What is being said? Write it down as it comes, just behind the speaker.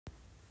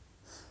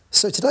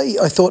So today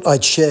I thought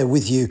I'd share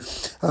with you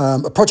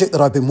a project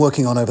that I've been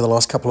working on over the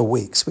last couple of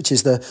weeks, which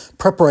is the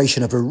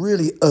preparation of a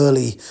really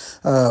early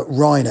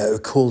rhino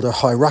called a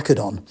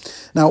Hyracodon.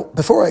 Now,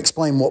 before I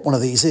explain what one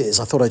of these is,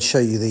 I thought I'd show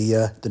you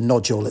the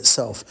nodule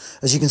itself.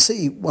 As you can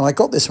see, when I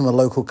got this from a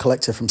local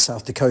collector from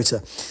South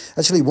Dakota,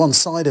 actually one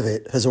side of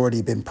it has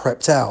already been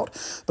prepped out,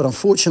 but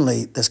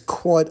unfortunately there's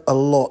quite a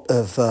lot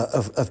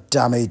of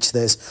damage.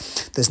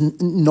 There's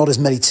not as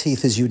many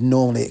teeth as you'd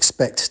normally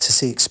expect to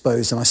see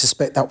exposed, and I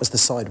suspect that was the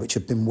side which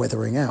had been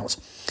weathering out.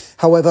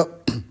 However,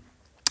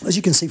 as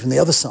you can see from the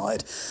other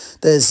side,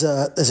 there's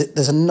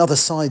another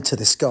side to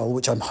this skull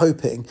which I'm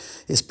hoping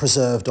is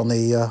preserved on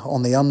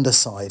the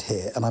underside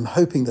here, and I'm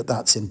hoping that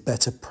that's in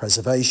better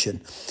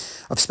preservation.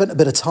 I've spent a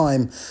bit of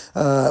time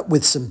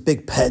with some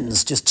big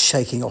pens just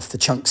shaking off the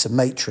chunks of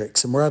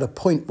matrix, and we're at a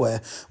point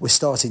where we're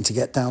starting to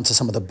get down to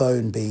some of the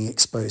bone being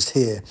exposed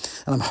here,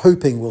 and I'm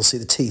hoping we'll see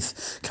the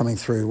teeth coming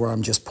through where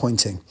I'm just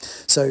pointing.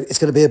 So it's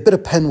going to be a bit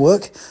of pen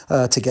work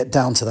to get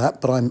down to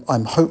that, but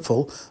I'm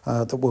hopeful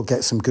that we'll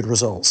get some good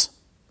results.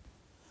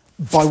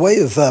 By way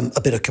of a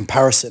bit of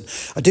comparison,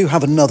 I do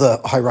have another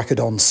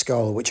Hyracodon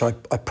skull which I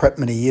prepped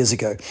many years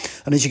ago,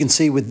 and as you can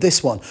see with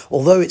this one,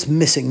 although it's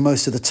missing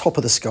most of the top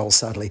of the skull,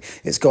 sadly,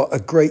 it's got a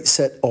great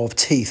set of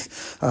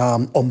teeth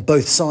on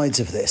both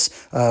sides of this,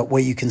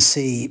 where you can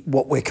see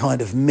what we're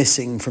kind of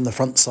missing from the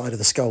front side of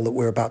the skull that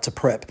we're about to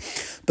prep.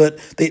 But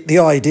the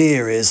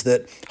idea is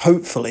that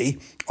hopefully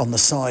on the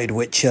side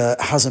which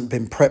hasn't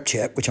been prepped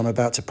yet, which I'm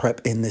about to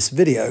prep in this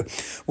video,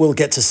 we'll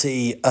get to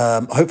see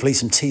hopefully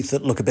some teeth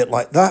that look a bit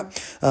like that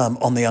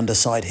on the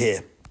underside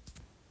here.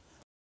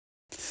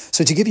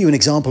 So to give you an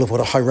example of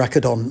what a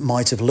Hyracodon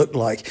might have looked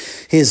like,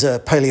 here's a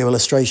paleo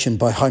illustration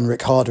by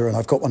Heinrich Harder, and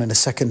I've got one in a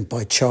second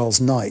by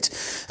Charles Knight.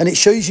 And it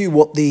shows you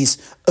what these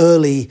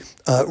early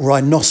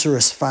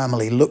rhinoceros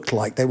family looked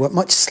like. They were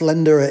much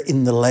slenderer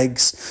in the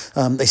legs.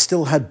 They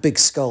still had big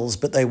skulls,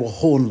 but they were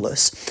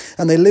hornless.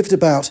 And they lived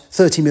about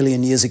 30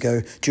 million years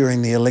ago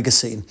during the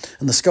Oligocene.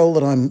 And the skull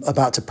that I'm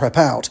about to prep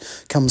out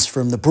comes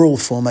from the Brule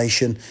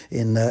Formation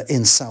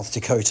in South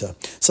Dakota.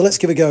 So let's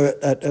give a go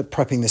at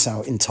prepping this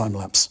out in time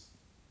lapse.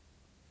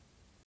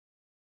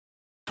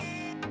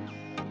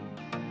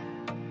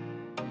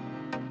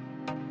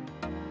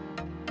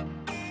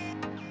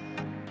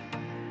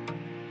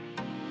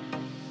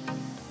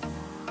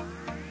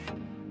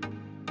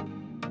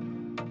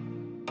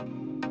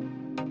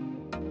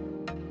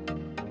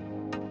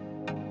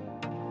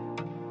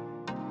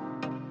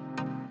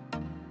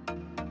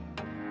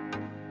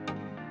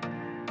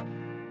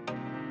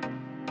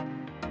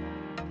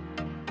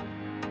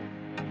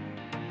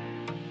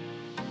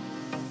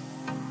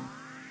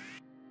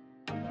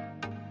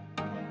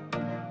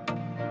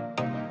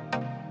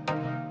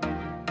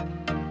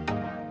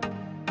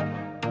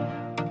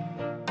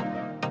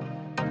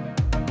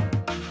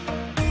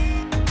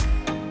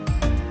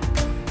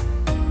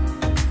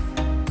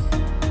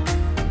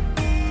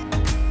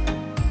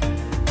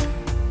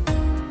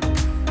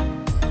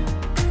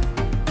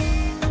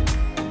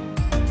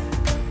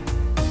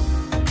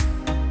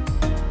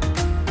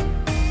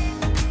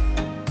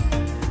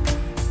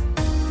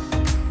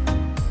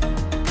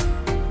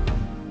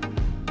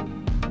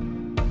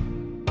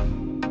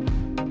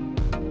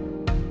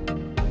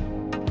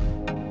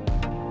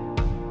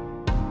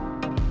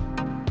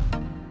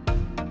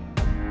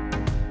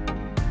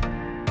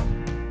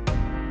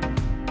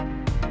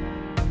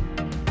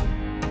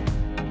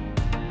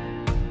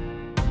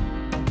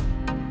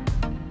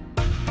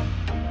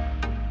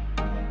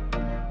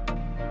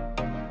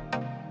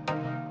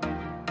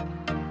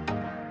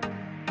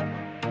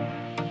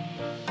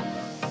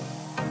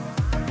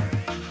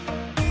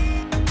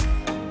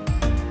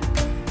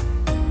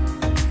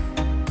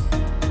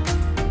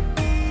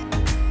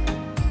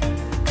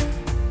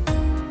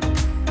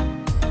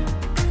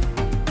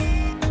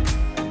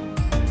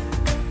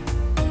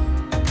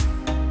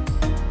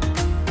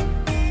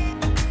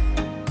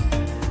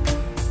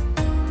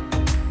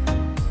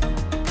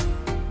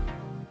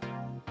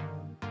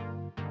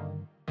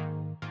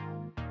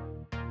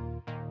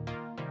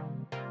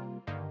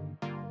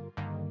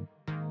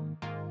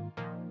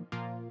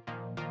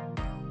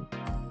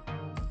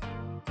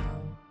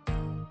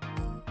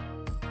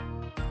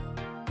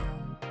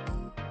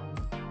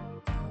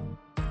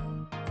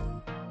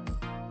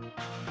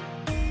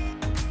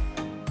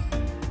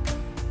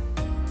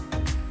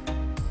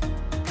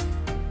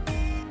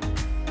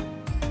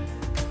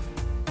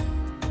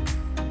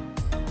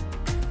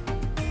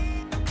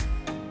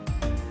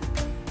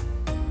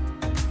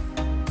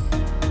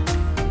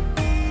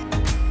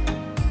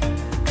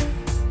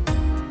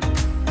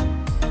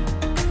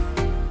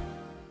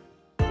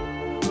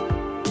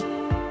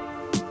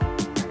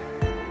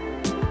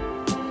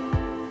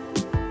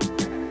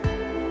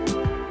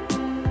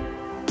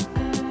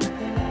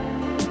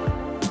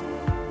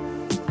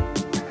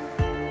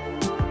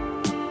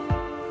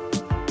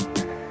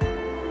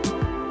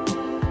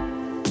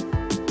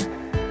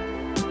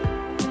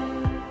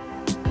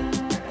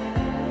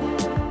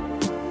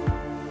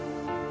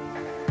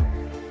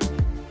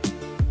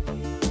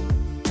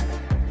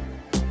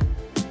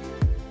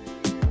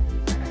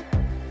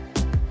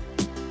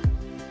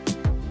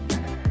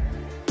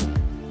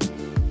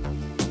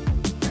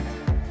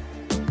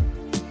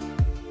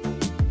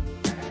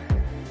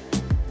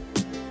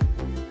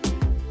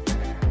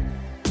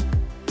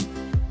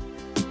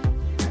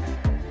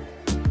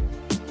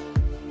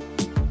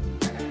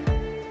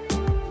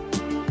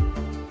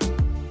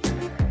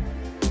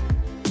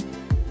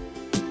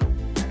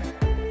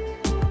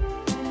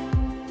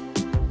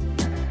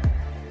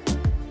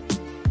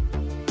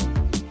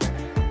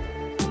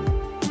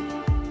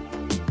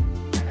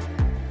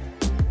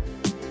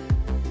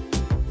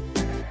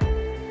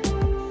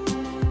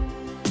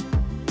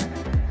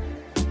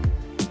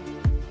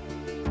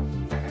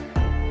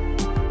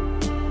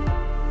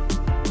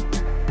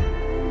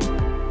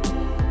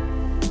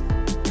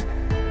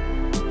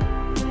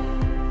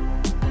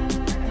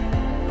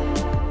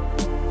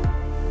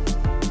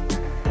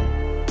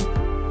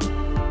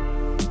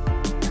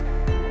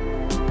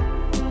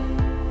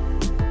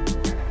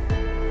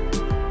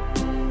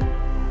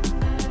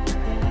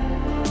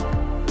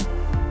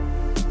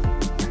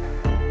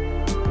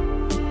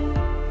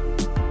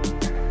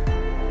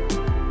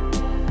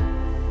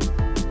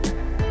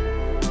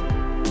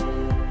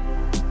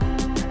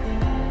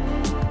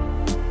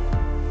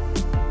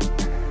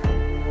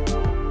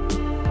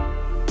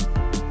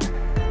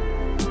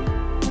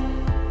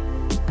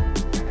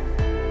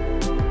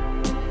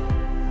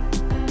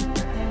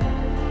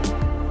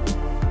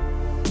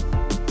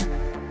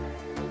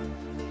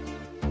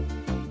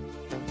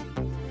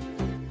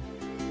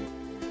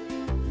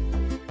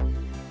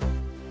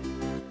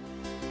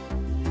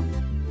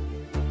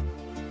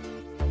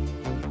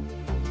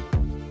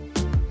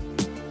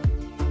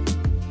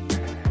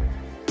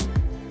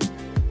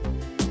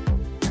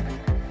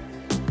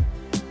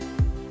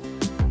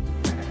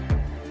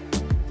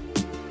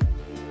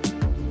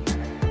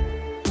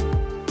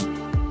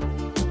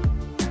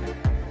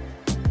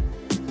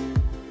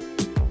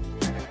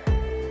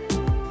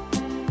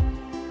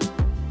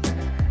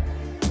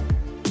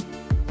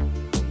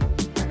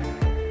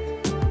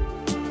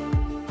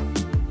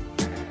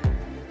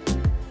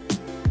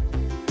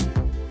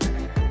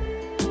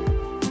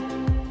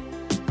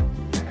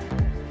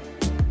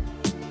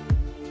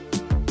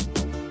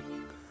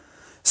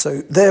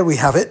 So there we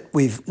have it.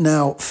 We've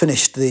now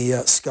finished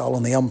the skull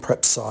on the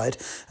unprepped side,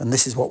 and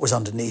this is what was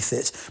underneath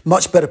it.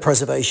 Much better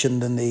preservation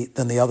than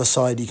the other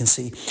side. You can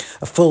see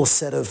a full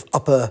set of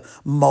upper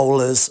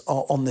molars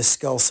on this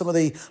skull. Some of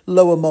the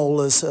lower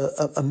molars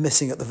are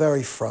missing at the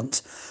very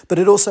front, but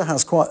it also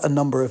has quite a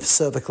number of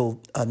cervical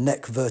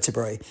neck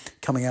vertebrae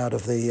coming out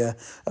of the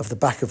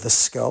back of the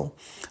skull.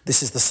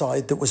 This is the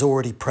side that was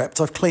already prepped.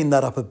 I've cleaned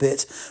that up a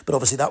bit, but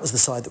obviously that was the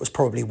side that was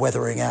probably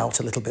weathering out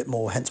a little bit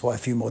more, hence why a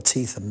few more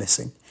teeth are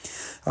missing.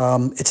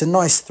 It's a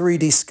nice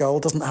 3D skull,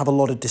 doesn't have a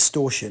lot of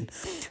distortion,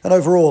 and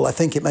overall I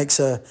think it makes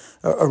a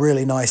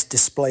really nice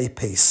display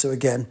piece. So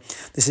again,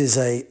 this is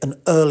an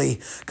early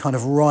kind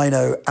of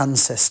rhino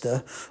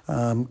ancestor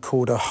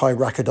called a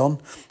Hyracodon,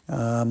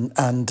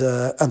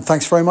 and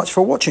thanks very much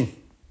for watching.